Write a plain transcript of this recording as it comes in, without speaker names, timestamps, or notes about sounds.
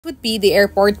Would be the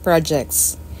airport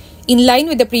projects. In line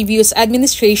with the previous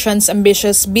administration's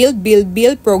ambitious Build, Build,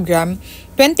 Build program,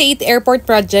 28 airport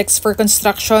projects for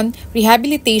construction,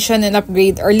 rehabilitation, and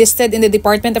upgrade are listed in the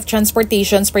Department of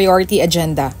Transportation's priority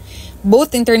agenda.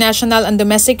 Both international and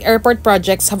domestic airport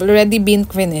projects have already been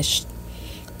finished.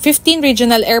 15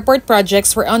 regional airport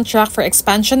projects were on track for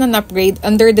expansion and upgrade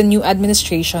under the new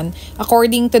administration,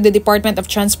 according to the Department of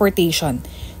Transportation.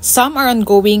 Some are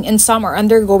ongoing and some are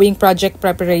undergoing project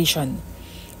preparation.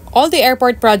 All the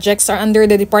airport projects are under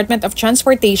the Department of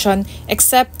Transportation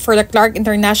except for the Clark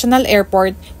International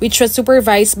Airport, which was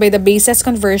supervised by the Bases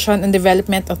Conversion and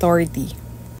Development Authority.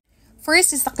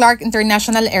 First is the Clark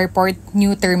International Airport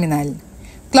New Terminal.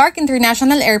 Clark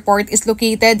International Airport is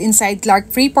located inside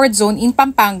Clark Freeport Zone in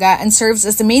Pampanga and serves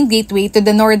as the main gateway to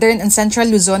the northern and central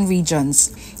Luzon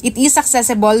regions. It is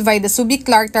accessible via the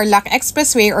Subic-Clark-Tarlac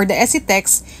Expressway or the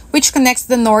SCTEX, which connects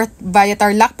the north via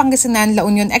Tarlac-Pangasinan-La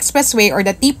Union Expressway or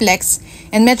the TPLEX,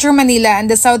 and Metro Manila and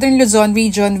the southern Luzon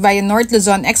region via North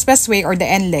Luzon Expressway or the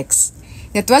NLEX.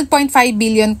 The 12.5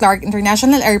 billion Clark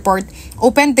International Airport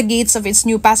opened the gates of its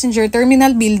new passenger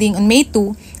terminal building on May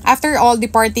 2 after all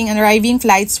departing and arriving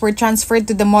flights were transferred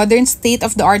to the modern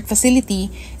state-of-the-art facility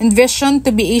envisioned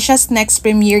to be Asia's next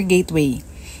premier gateway.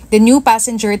 The new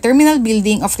passenger terminal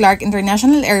building of Clark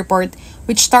International Airport,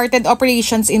 which started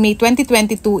operations in May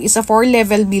 2022, is a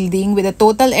 4-level building with a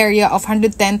total area of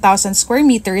 110,000 square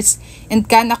meters and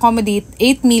can accommodate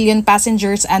 8 million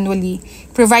passengers annually,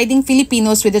 providing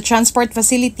Filipinos with a transport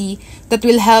facility that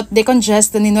will help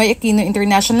decongest the Ninoy Aquino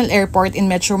International Airport in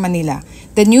Metro Manila.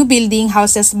 The new building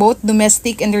houses both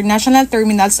domestic and international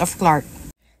terminals of Clark.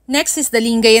 Next is the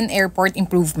Lingayen Airport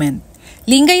improvement.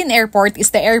 Lingayen Airport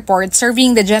is the airport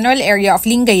serving the general area of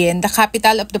Lingayen, the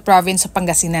capital of the province of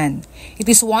Pangasinan. It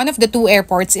is one of the 2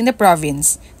 airports in the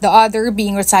province, the other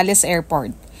being Rosales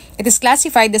Airport. It is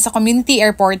classified as a community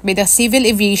airport by the Civil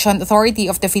Aviation Authority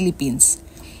of the Philippines.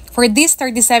 For this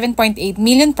 37.8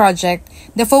 million project,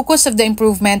 the focus of the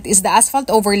improvement is the asphalt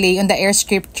overlay on the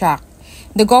airstrip track.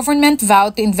 The government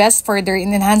vowed to invest further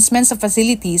in enhancements of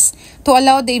facilities to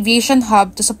allow the aviation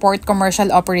hub to support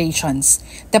commercial operations.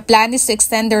 The plan is to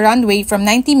extend the runway from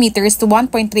 90 meters to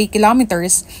 1.3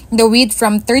 kilometers, the width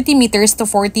from 30 meters to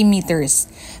 40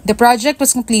 meters. The project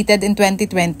was completed in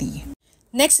 2020.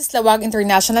 Next is Lawag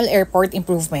International Airport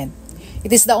improvement.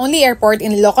 It is the only airport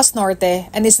in Ilocos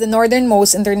Norte and is the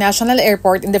northernmost international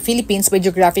airport in the Philippines by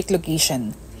geographic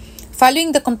location.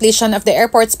 Following the completion of the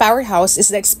airport's powerhouse is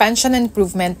the expansion and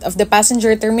improvement of the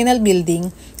passenger terminal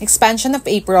building, expansion of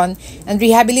apron, and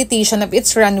rehabilitation of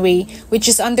its runway, which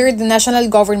is under the national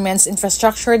government's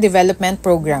Infrastructure Development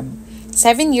Program.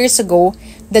 7 years ago,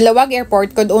 the Lawag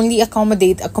Airport could only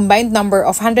accommodate a combined number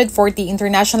of 140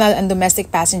 international and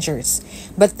domestic passengers.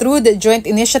 But through the joint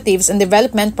initiatives and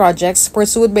development projects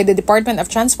pursued by the Department of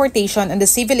Transportation and the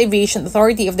Civil Aviation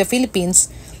Authority of the Philippines,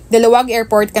 the Lawag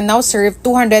Airport can now serve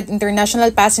 200 international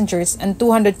passengers and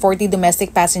 240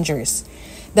 domestic passengers.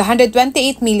 The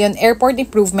 128 million airport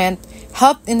improvement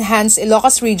helped enhance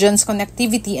Ilocos region's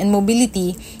connectivity and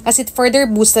mobility as it further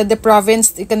boosted the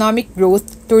province's economic growth,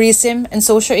 tourism, and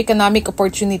socio-economic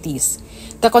opportunities.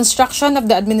 The construction of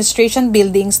the administration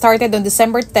building started on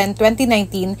December 10,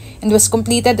 2019 and was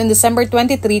completed on December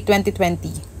 23,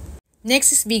 2020.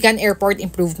 Next is Vigan Airport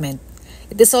improvement.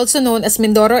 It is also known as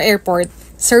Mindoro Airport,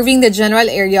 serving the general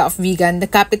area of Vigan, the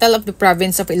capital of the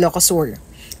province of Ilocos Sur.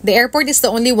 The airport is the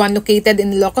only one located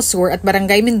in Ilocos Sur at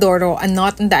Barangay Mindoro and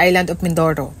not on the island of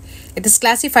Mindoro. It is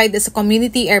classified as a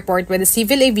community airport by the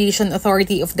Civil Aviation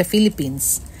Authority of the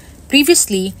Philippines.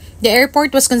 Previously, the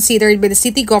airport was considered by the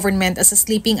city government as a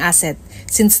sleeping asset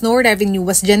since no revenue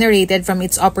was generated from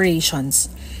its operations.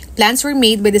 Plans were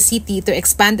made by the city to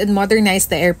expand and modernize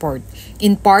the airport,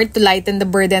 in part to lighten the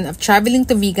burden of traveling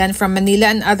to Vigan from Manila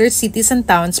and other cities and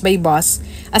towns by bus,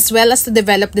 as well as to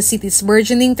develop the city's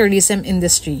burgeoning tourism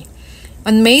industry.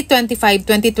 On May 25,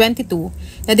 2022,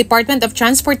 the Department of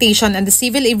Transportation and the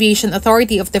Civil Aviation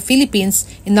Authority of the Philippines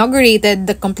inaugurated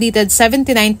the completed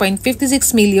 79.56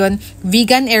 million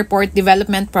Vigan Airport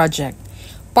Development Project.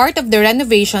 Part of the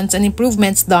renovations and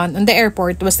improvements done on the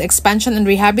airport was the expansion and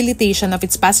rehabilitation of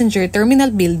its passenger terminal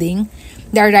building,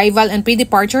 the arrival and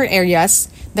pre-departure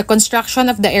areas, the construction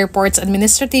of the airport's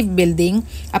administrative building,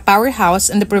 a powerhouse,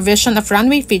 and the provision of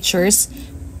runway features,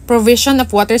 provision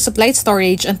of water supply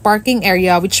storage, and parking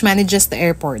area which manages the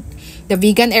airport. The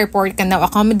Vigan Airport can now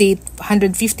accommodate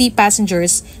 150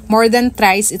 passengers, more than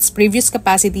thrice its previous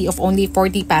capacity of only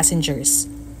 40 passengers.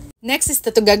 Next is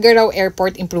the Tuguegarao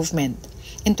Airport improvement.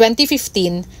 In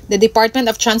 2015, the Department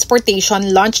of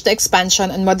Transportation launched the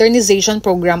expansion and modernization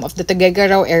program of the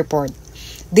Tuguegarao Airport.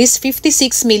 This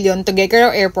 56 million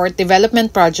Tuguegarao Airport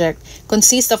Development Project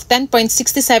consists of 10.67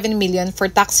 million for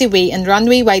taxiway and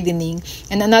runway widening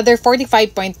and another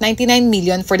 45.99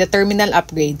 million for the terminal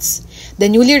upgrades. The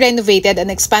newly renovated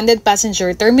and expanded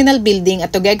passenger terminal building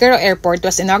at Tuguegarao Airport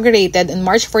was inaugurated on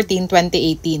March 14,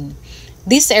 2018.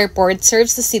 This airport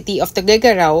serves the city of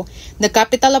Tuguegarao, the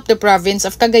capital of the province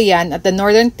of Cagayan at the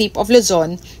northern tip of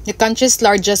Luzon, the country's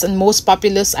largest and most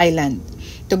populous island.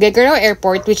 Tuguegarao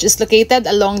Airport, which is located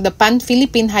along the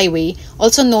Pan-Philippine Highway,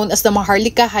 also known as the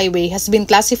Maharlika Highway, has been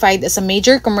classified as a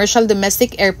major commercial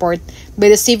domestic airport by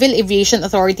the Civil Aviation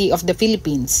Authority of the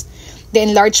Philippines. The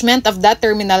enlargement of that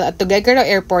terminal at Tuguegarao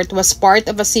Airport was part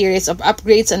of a series of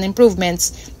upgrades and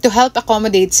improvements to help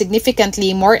accommodate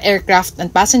significantly more aircraft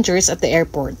and passengers at the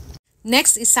airport.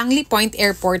 Next is Sangli Point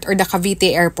Airport or the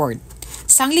Cavite Airport.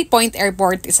 Sangli Point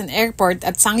Airport is an airport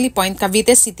at Sangli Point,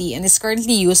 Cavite City and is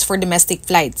currently used for domestic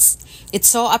flights. It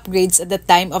saw upgrades at the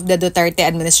time of the Duterte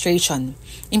administration.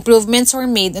 Improvements were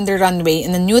made on the runway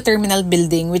and a new terminal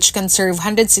building which can serve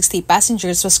 160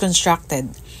 passengers was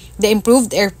constructed. The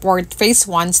improved airport Phase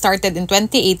 1 started in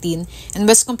 2018 and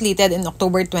was completed in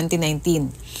October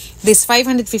 2019. This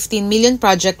 515 million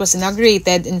project was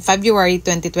inaugurated in February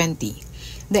 2020.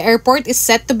 The airport is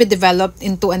set to be developed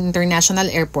into an international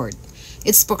airport.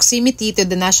 Its proximity to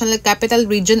the National Capital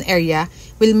Region area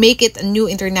will make it a new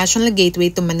international gateway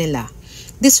to Manila.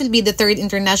 This will be the third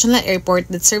international airport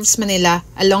that serves Manila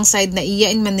alongside NAIA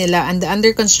in Manila and the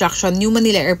under-construction New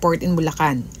Manila Airport in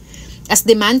Bulacan. As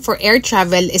demand for air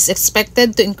travel is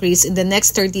expected to increase in the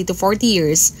next 30 to 40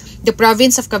 years, the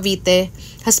province of Cavite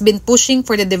has been pushing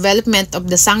for the development of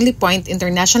the Sangli Point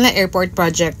International Airport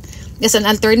project as an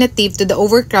alternative to the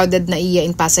overcrowded NAIA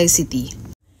in Pasay City.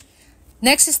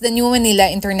 Next is the New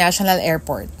Manila International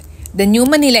Airport. The New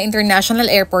Manila International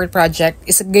Airport project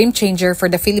is a game-changer for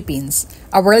the Philippines,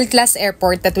 a world-class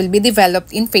airport that will be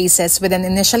developed in phases with an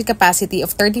initial capacity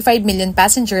of 35 million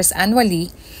passengers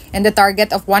annually and a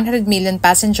target of 100 million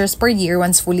passengers per year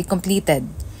once fully completed.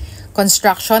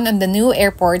 Construction on the new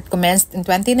airport commenced in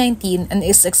 2019 and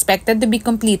is expected to be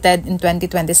completed in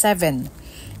 2027.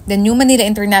 The New Manila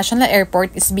International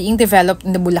Airport is being developed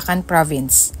in the Bulacan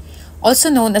province.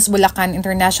 Also known as Bulacan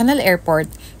International Airport,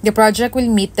 the project will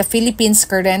meet the Philippines'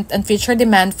 current and future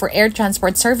demand for air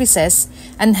transport services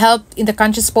and help in the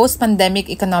country's post-pandemic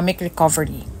economic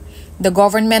recovery. The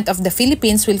government of the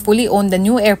Philippines will fully own the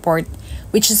new airport,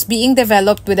 which is being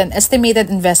developed with an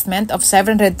estimated investment of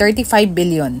 735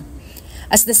 billion.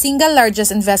 As the single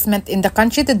largest investment in the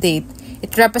country to date,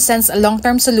 it represents a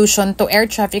long-term solution to air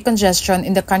traffic congestion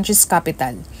in the country's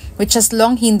capital, which has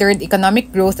long hindered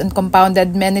economic growth and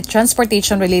compounded many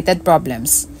transportation-related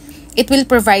problems. It will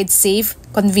provide safe,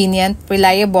 convenient,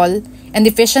 reliable, and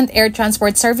efficient air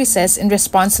transport services in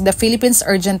response to the Philippines'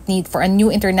 urgent need for a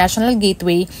new international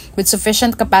gateway with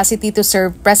sufficient capacity to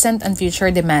serve present and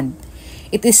future demand.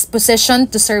 It is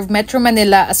positioned to serve Metro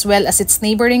Manila as well as its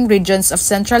neighboring regions of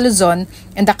Central Luzon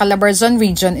and the Calabarzon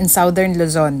region in Southern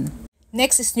Luzon.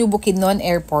 Next is New Bukidnon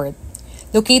Airport.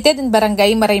 Located in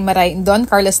Barangay Maray-Maray in Don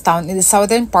Carlos Town in the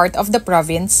southern part of the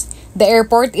province, the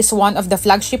airport is one of the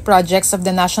flagship projects of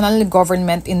the national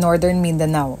government in northern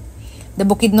Mindanao. The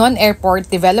Bukidnon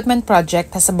Airport Development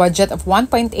Project has a budget of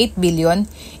 1.8 billion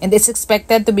and is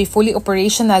expected to be fully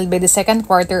operational by the second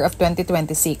quarter of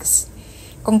 2026.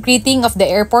 Concreting of the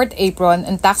airport apron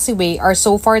and taxiway are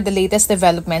so far the latest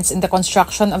developments in the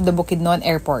construction of the Bukidnon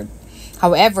Airport.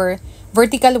 However,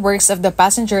 vertical works of the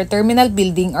passenger terminal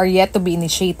building are yet to be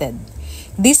initiated.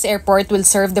 This airport will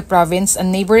serve the province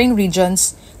and neighboring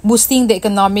regions, boosting the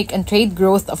economic and trade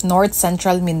growth of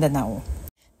north-central Mindanao.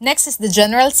 Next is the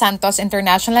General Santos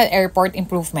International Airport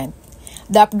Improvement.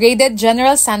 The upgraded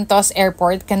General Santos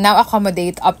Airport can now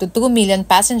accommodate up to 2 million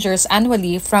passengers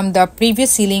annually from the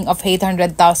previous ceiling of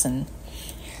 800,000.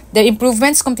 The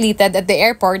improvements completed at the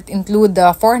airport include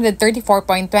the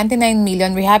 434.29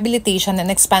 million rehabilitation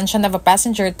and expansion of a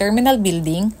passenger terminal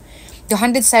building, the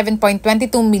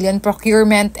 107.22 million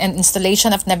procurement and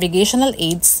installation of navigational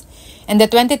aids, and the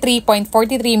 23.43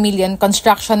 million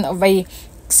construction of a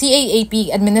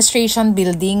CAAP administration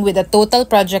building with a total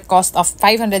project cost of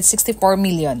 564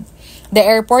 million. The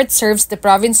airport serves the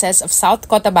provinces of South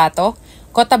Cotabato,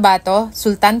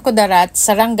 Sultan Kudarat,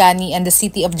 Sarangani, and the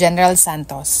city of General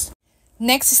Santos.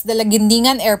 Next is the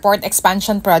Laguindingan Airport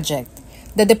Expansion Project.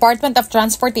 The Department of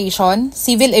Transportation,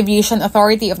 Civil Aviation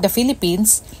Authority of the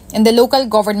Philippines, and the local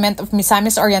government of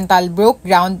Misamis Oriental broke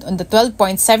ground on the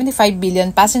 12.75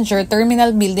 billion passenger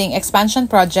terminal building expansion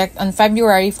project on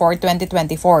February 4,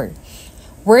 2024.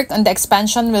 Work on the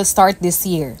expansion will start this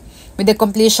year. With the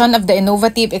completion of the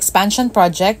innovative expansion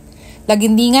project,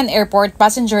 Lagindingan Airport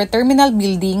Passenger Terminal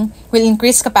Building will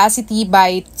increase capacity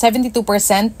by 72%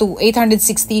 to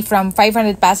 860 from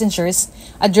 500 passengers,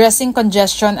 addressing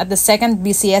congestion at the second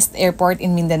busiest airport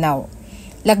in Mindanao.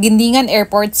 Lagindingan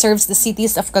Airport serves the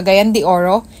cities of Cagayan de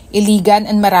Oro, Iligan,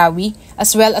 and Marawi,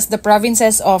 as well as the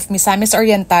provinces of Misamis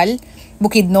Oriental,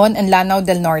 Bukidnon, and Lanao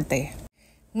del Norte.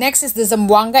 Next is the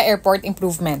Zamboanga Airport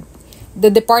Improvement. The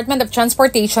Department of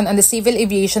Transportation and the Civil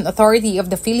Aviation Authority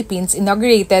of the Philippines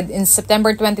inaugurated in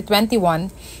September 2021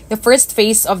 the first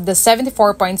phase of the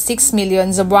 74.6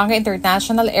 million Zamboanga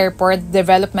International Airport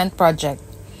Development Project.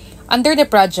 Under the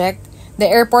project, the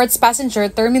airport's passenger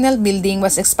terminal building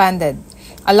was expanded,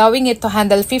 allowing it to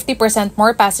handle 50%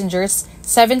 more passengers,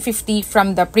 750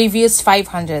 from the previous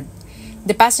 500.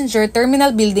 The passenger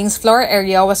terminal building's floor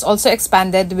area was also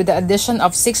expanded with the addition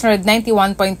of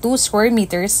 691.2 square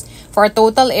meters for a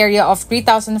total area of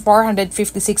 3,456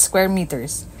 square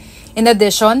meters. In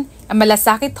addition, a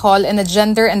Malasakit Hall and a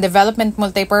Gender and Development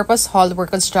Multipurpose Hall were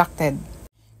constructed.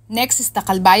 Next is the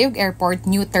Calbayog Airport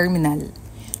New Terminal.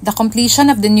 The completion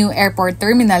of the new airport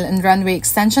terminal and runway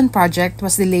extension project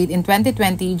was delayed in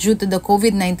 2020 due to the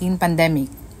COVID-19 pandemic.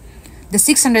 The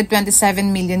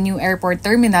 627 million new airport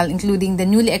terminal, including the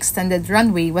newly extended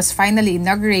runway, was finally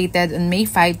inaugurated on May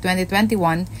 5,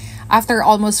 2021, after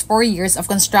almost 4 years of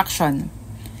construction.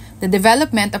 The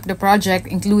development of the project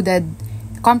included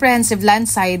comprehensive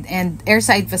landside and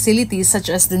airside facilities such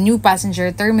as the new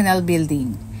passenger terminal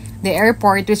building, the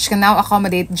airport, which can now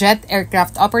accommodate jet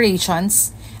aircraft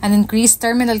operations, an increased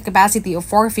terminal capacity of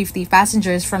 450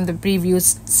 passengers from the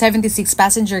previous 76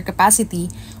 passenger capacity,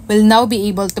 will now be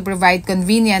able to provide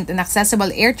convenient and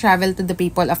accessible air travel to the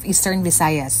people of Eastern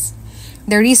Visayas.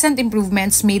 The recent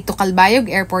improvements made to Calbayog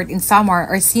Airport in Samar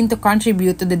are seen to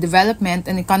contribute to the development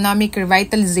and economic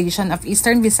revitalization of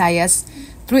Eastern Visayas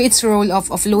through its role of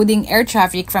offloading air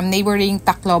traffic from neighboring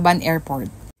Tacloban Airport.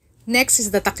 Next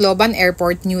is the Tacloban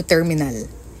Airport New Terminal.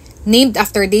 Named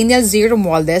after Daniel Z.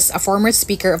 Romualdez, a former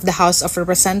Speaker of the House of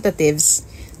Representatives,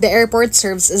 the airport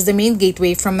serves as the main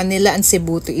gateway from Manila and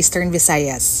Cebu to Eastern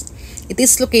Visayas. It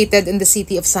is located in the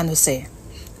city of San Jose.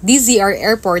 DZR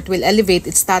Airport will elevate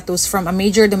its status from a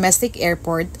major domestic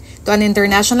airport to an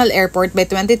international airport by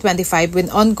 2025 with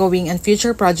ongoing and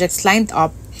future projects lined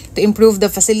up to improve the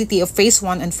facility of Phase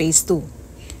 1 and Phase 2.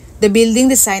 The building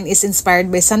design is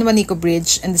inspired by San Juanico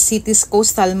Bridge and the city's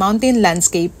coastal mountain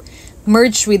landscape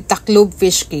merged with Taclob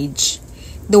Fish Cage.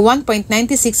 The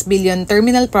 1.96 billion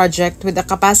terminal project with a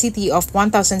capacity of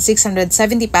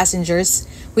 1,670 passengers,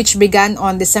 which began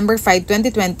on December 5,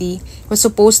 2020, was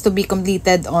supposed to be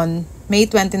completed on May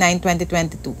 29,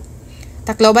 2022.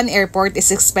 Tacloban Airport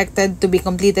is expected to be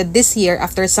completed this year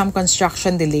after some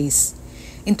construction delays.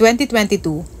 In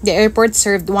 2022, the airport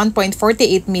served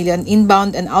 1.48 million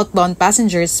inbound and outbound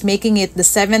passengers, making it the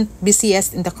 7th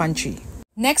busiest in the country.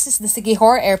 Next is the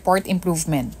Siquijor Airport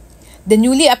Improvement. The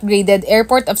newly upgraded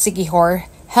airport of Siquijor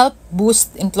helped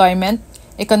boost employment,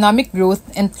 economic growth,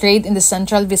 and trade in the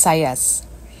Central Visayas.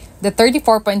 The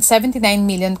 34.79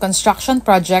 million construction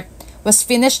project was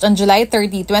finished on July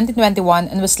 30, 2021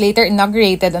 and was later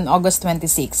inaugurated on August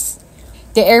 26.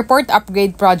 The airport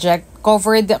upgrade project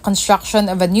covered the construction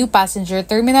of a new passenger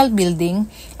terminal building,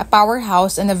 a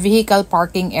powerhouse, and a vehicle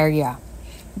parking area.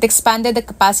 It expanded the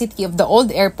capacity of the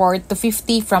old airport to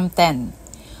 50 from 10.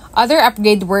 Other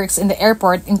upgrade works in the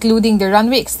airport, including the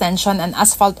runway extension and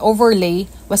asphalt overlay,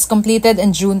 was completed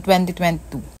in June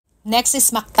 2022. Next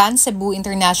is Mactan Cebu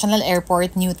International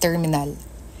Airport New Terminal.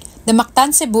 The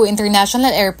Mactan Cebu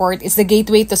International Airport is the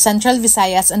gateway to Central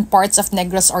Visayas and parts of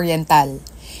Negros Oriental.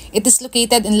 It is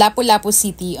located in Lapu-Lapu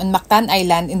City on Mactan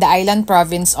Island in the island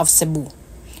province of Cebu.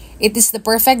 It is the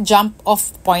perfect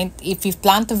jump-off point if you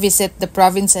plan to visit the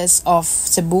provinces of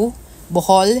Cebu,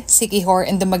 Bohol, Siquijor,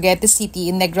 and Dumaguete City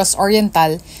in Negros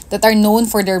Oriental that are known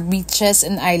for their beaches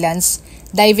and islands,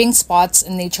 diving spots,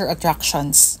 and nature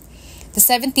attractions. The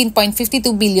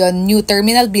 17.52 billion new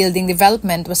terminal building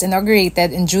development was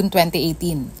inaugurated in June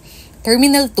 2018.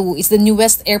 Terminal 2 is the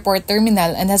newest airport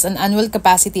terminal and has an annual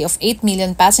capacity of 8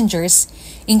 million passengers,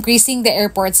 increasing the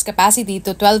airport's capacity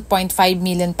to 12.5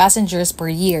 million passengers per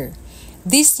year.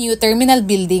 This new terminal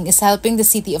building is helping the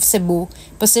city of Cebu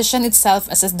position itself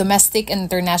as a domestic and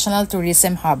international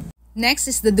tourism hub. Next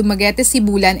is the Dumaguete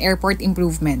Sibulan Airport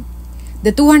Improvement.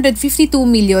 The 252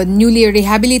 million newly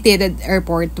rehabilitated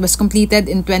airport was completed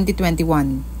in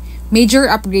 2021. Major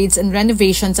upgrades and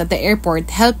renovations at the airport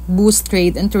helped boost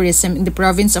trade and tourism in the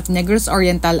province of Negros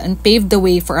Oriental and paved the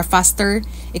way for a faster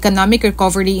economic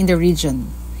recovery in the region.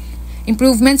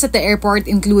 Improvements at the airport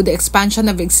include the expansion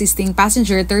of existing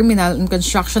passenger terminal and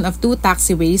construction of 2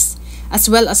 taxiways, as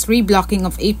well as reblocking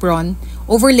of apron,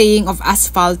 overlaying of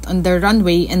asphalt on the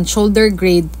runway, and shoulder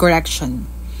grade correction.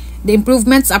 The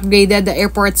improvements upgraded the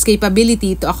airport's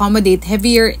capability to accommodate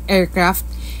heavier aircraft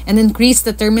and increased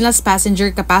the terminal's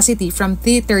passenger capacity from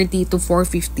 330 to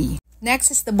 450.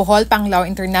 Next is the Bohol-Panglao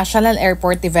International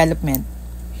Airport development.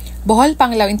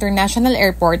 Bohol-Panglao International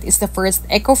Airport is the first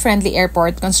eco-friendly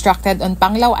airport constructed on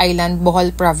Panglao Island, Bohol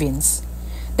Province.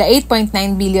 The 8.9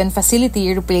 billion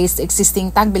facility replaced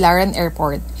existing Tagbilaran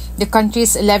Airport, the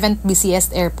country's 11th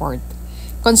busiest airport.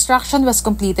 Construction was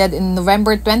completed in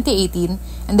November 2018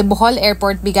 and the Bohol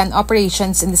Airport began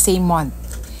operations in the same month.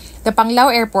 The Panglao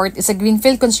Airport is a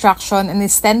greenfield construction and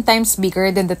is 10 times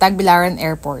bigger than the Tagbilaran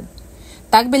Airport.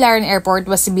 Tagbilaran Airport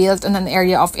was built on an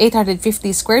area of 850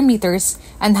 square meters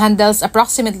and handles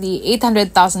approximately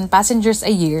 800,000 passengers a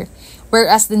year,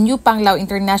 whereas the new Panglao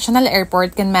International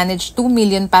Airport can manage 2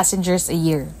 million passengers a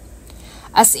year.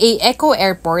 As a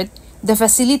eco-airport, the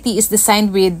facility is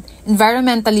designed with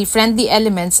environmentally friendly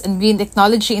elements and green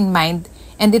technology in mind,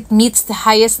 and it meets the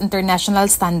highest international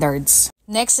standards.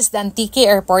 Next is the Antique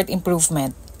Airport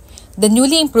improvement. The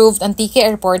newly improved Antique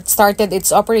Airport started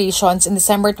its operations in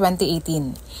December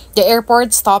 2018. The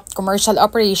airport stopped commercial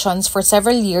operations for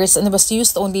several years and was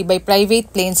used only by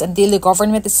private planes until the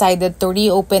government decided to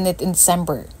reopen it in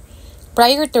December.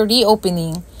 Prior to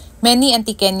reopening, many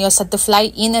Antiqueños had to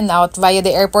fly in and out via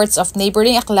the airports of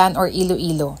neighboring Aklan or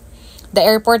Iloilo. The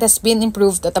airport has been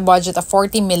improved at a budget of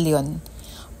 40 million.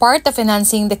 Part of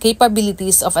enhancing the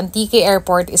capabilities of Antique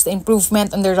Airport is the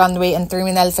improvement on the runway and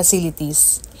terminal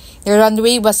facilities. The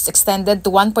runway was extended to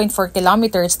 1.4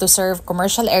 kilometers to serve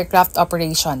commercial aircraft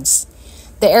operations.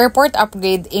 The airport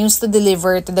upgrade aims to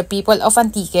deliver to the people of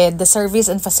Antique the service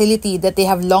and facility that they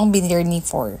have long been yearning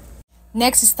for.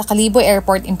 Next is the Calibo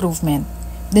Airport improvement.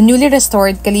 The newly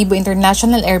restored Calibo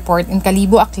International Airport in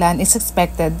Calibo, Aklan is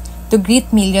expected to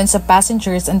greet millions of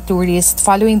passengers and tourists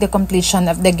following the completion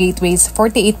of the Gateway's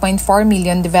 48.4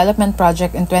 million development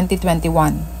project in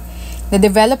 2021. The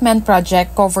development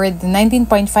project covered the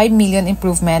 19.5 million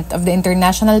improvement of the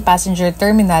International Passenger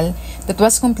Terminal that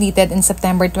was completed in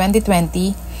September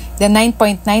 2020, the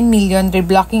 9.9 million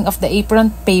reblocking of the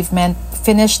apron pavement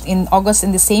finished in August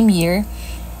in the same year,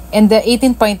 and the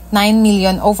 18.9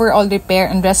 million overall repair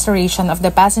and restoration of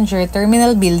the passenger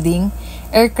terminal building,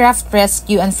 aircraft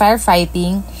rescue and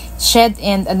firefighting, shed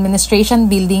and administration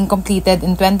building completed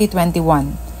in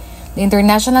 2021. The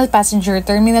International Passenger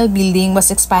Terminal building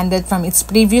was expanded from its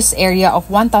previous area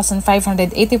of 1,584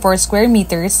 square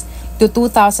meters to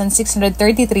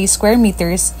 2,633 square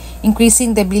meters,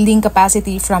 increasing the building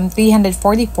capacity from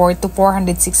 344 to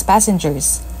 406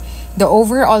 passengers. The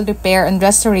overall repair and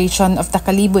restoration of the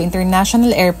Calibo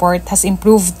International Airport has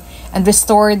improved and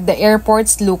restored the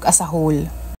airport's look as a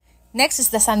whole. Next is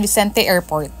the San Vicente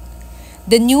Airport.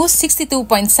 The new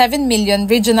 62.7 million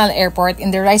regional airport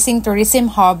in the rising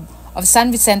tourism hub of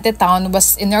San Vicente Town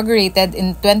was inaugurated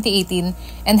in 2018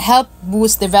 and helped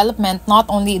boost development not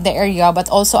only in the area but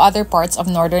also other parts of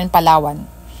northern Palawan.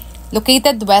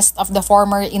 Located west of the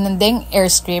former Inandeng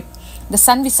airstrip, the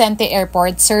San Vicente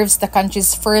Airport serves the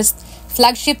country's first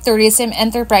flagship tourism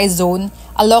enterprise zone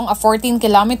along a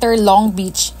 14-kilometer-long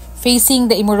beach facing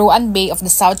the Imuruan Bay of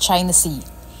the South China Sea.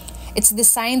 It's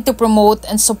designed to promote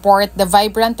and support the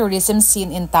vibrant tourism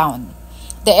scene in town.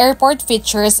 The airport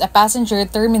features a passenger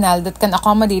terminal that can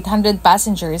accommodate 100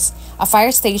 passengers, a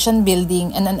fire station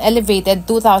building, and an elevated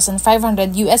 2,500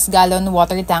 US gallon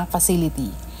water tank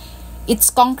facility. Its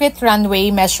concrete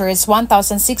runway measures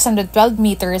 1,612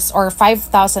 meters or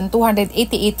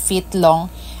 5,288 feet long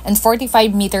and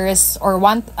 45 meters or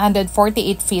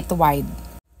 148 feet wide.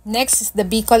 Next is the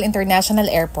Bicol International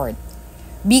Airport.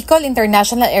 Bicol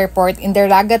International Airport in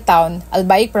Daraga Town,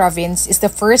 Albay Province is the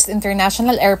first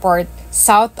international airport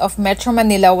south of Metro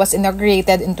Manila was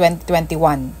inaugurated in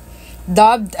 2021.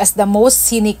 Dubbed as the most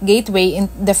scenic gateway in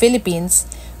the Philippines,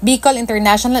 Bicol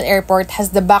International Airport has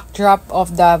the backdrop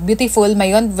of the beautiful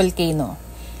Mayon volcano.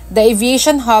 The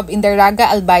aviation hub in Daraga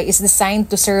Albay is designed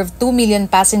to serve 2 million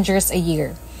passengers a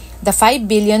year. The 5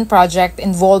 billion project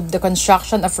involved the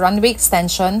construction of runway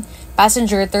extension,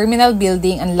 passenger terminal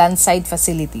building, and landside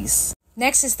facilities.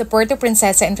 Next is the Puerto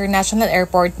Princesa International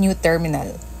Airport New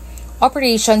Terminal.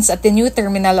 Operations at the new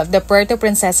terminal of the Puerto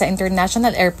Princesa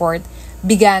International Airport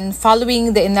began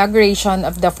following the inauguration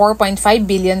of the 4.5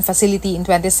 billion facility in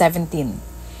 2017.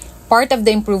 Part of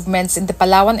the improvements in the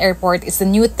Palawan Airport is the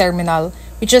new terminal,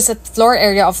 which has a floor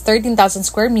area of 13,000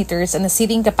 square meters and a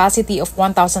seating capacity of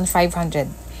 1,500.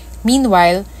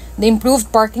 Meanwhile, the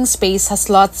improved parking space has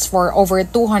slots for over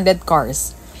 200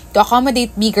 cars. To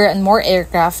accommodate bigger and more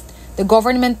aircraft, the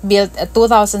government built a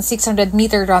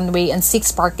 2,600-meter runway and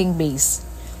 6 parking bays.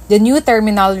 The new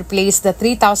terminal replaced the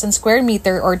 3,000 square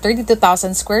meter or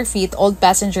 32,000 square feet old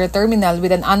passenger terminal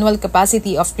with an annual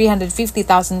capacity of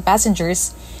 350,000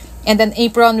 passengers and an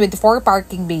apron with 4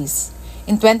 parking bays.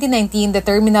 In 2019, the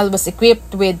terminal was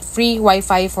equipped with free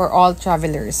Wi-Fi for all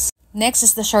travelers. Next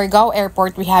is the Siargao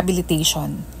Airport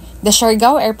Rehabilitation. The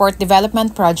Siargao Airport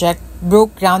Development Project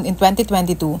broke ground in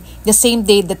 2022, the same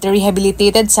date that the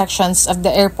rehabilitated sections of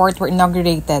the airport were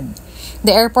inaugurated.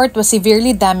 The airport was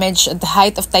severely damaged at the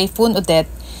height of Typhoon Odette,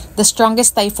 the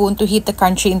strongest typhoon to hit the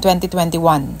country in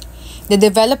 2021. The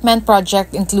development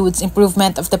project includes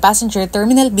improvement of the passenger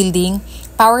terminal building,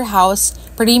 powerhouse,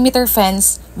 perimeter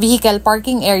fence, vehicle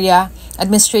parking area,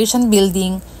 administration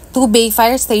building, 2-bay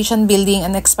fire station building,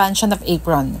 and expansion of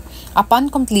apron. Upon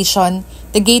completion,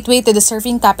 the gateway to the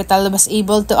surfing capital was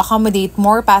able to accommodate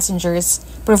more passengers,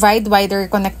 provide wider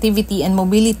connectivity and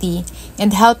mobility,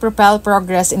 and help propel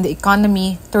progress in the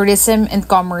economy, tourism, and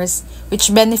commerce,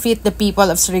 which benefit the people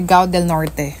of Surigao del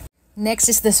Norte. Next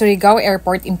is the Surigao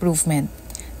Airport Improvement.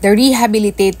 The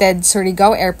rehabilitated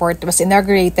Surigao Airport was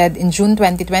inaugurated in June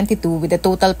 2022 with a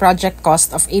total project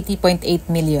cost of 80.8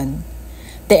 million.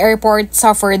 The airport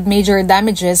suffered major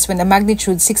damages when a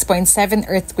magnitude 6.7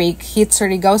 earthquake hit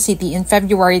Surigao City in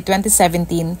February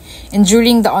 2017 and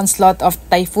during the onslaught of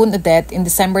Typhoon Odette in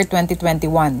December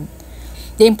 2021.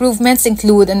 The improvements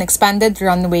include an expanded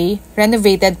runway,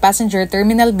 renovated passenger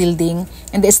terminal building,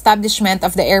 and the establishment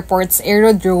of the airport's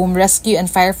aerodrome rescue and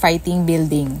firefighting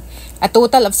building. A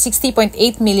total of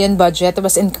 60.8 million budget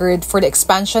was incurred for the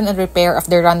expansion and repair of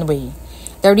the runway.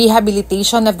 The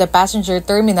rehabilitation of the passenger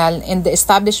terminal and the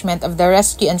establishment of the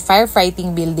rescue and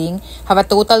firefighting building have a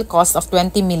total cost of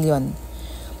 20 million.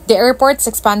 The airport's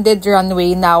expanded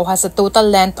runway now has a total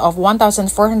length of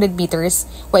 1,400 meters,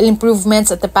 while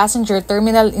improvements at the passenger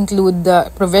terminal include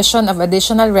the provision of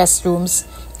additional restrooms,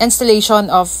 installation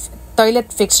of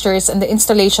toilet fixtures, and the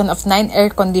installation of 9 air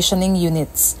conditioning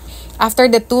units. After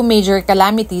the 2 major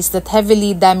calamities that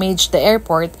heavily damaged the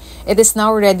airport, it is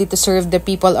now ready to serve the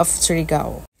people of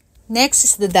Surigao. Next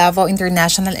is the Davao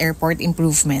International Airport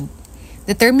Improvement.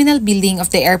 The terminal building of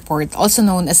the airport, also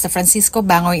known as the Francisco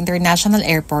Bangoy International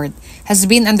Airport, has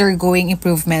been undergoing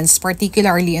improvements,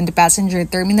 particularly in the passenger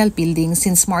terminal building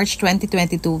since March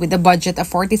 2022 with a budget of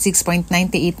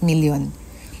 46.98 million.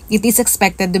 It is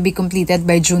expected to be completed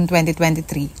by June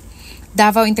 2023.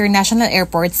 Davao International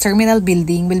Airport's terminal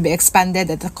building will be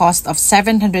expanded at a cost of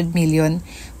 700 million,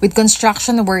 with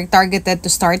construction work targeted to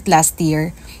start last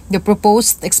year. The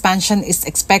proposed expansion is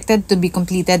expected to be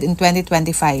completed in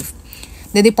 2025.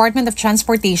 The Department of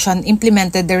Transportation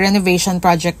implemented the renovation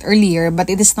project earlier, but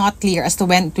it is not clear as to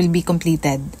when it will be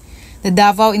completed. The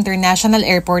Davao International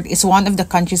Airport is one of the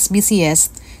country's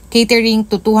busiest, catering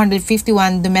to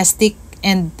 251 domestic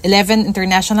and 11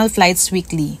 international flights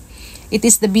weekly. It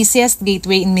is the busiest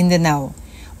gateway in Mindanao.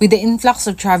 With the influx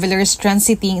of travelers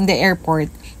transiting in the airport,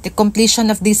 the completion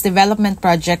of these development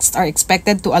projects are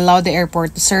expected to allow the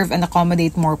airport to serve and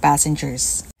accommodate more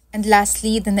passengers. And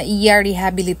lastly, the NAIA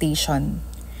rehabilitation.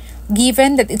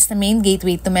 Given that it's the main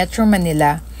gateway to Metro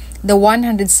Manila, the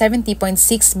 170.6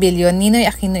 billion Ninoy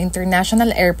Aquino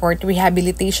International Airport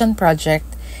Rehabilitation Project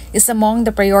is among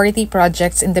the priority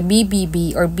projects in the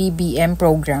BBB or BBM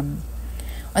program.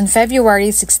 On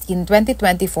February 16,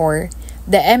 2024,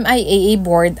 the MIAA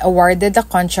Board awarded the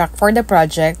contract for the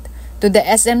project to the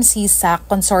SMC SAC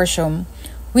Consortium,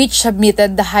 which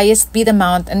submitted the highest bid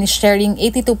amount and is sharing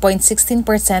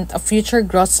 82.16% of future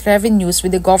gross revenues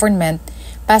with the government,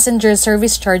 passenger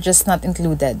service charges not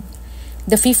included.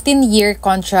 The 15-year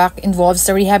contract involves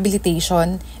the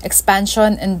rehabilitation,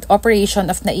 expansion, and operation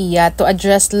of NAIA to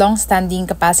address long-standing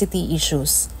capacity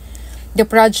issues. The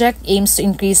project aims to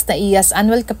increase NAIA's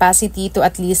annual capacity to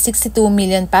at least 62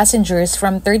 million passengers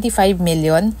from 35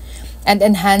 million and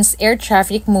enhance air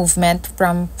traffic movement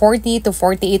from 40 to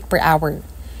 48 per hour.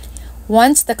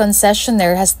 Once the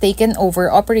concessionaire has taken over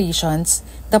operations,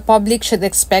 the public should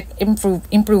expect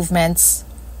improvements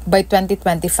by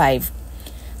 2025.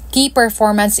 Key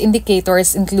performance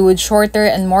indicators include shorter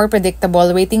and more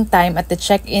predictable waiting time at the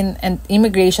check-in and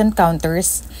immigration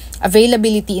counters,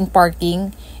 availability in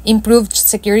parking, improved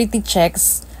security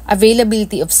checks,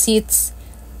 availability of seats,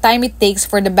 time it takes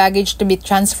for the baggage to be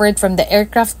transferred from the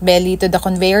aircraft belly to the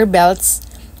conveyor belts,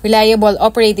 reliable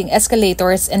operating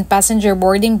escalators, and passenger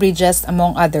boarding bridges,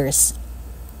 among others.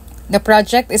 The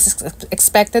project is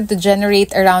expected to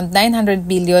generate around 900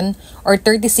 billion or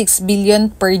 36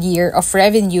 billion per year of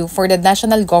revenue for the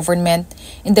national government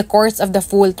in the course of the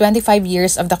full 25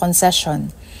 years of the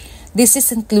concession. This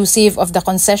is inclusive of the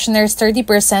concessionaire's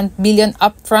 30% billion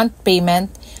upfront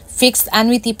payment, fixed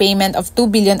annuity payment of 2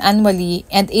 billion annually,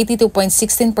 and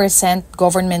 82.16%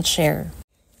 government share.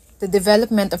 The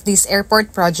development of these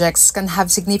airport projects can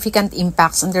have significant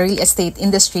impacts on the real estate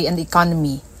industry and the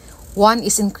economy. One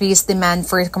is increased demand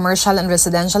for commercial and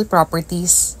residential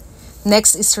properties.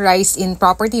 Next is rise in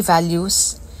property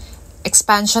values,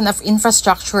 expansion of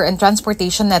infrastructure and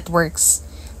transportation networks,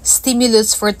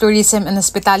 stimulus for tourism and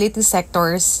hospitality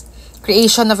sectors,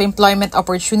 creation of employment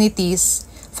opportunities,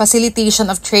 facilitation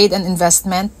of trade and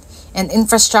investment, and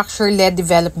infrastructure-led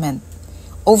development.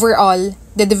 Overall,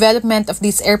 the development of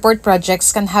these airport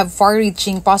projects can have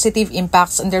far-reaching positive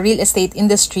impacts on the real estate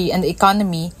industry and the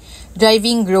economy,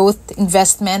 driving growth,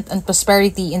 investment, and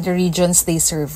prosperity in the regions they serve.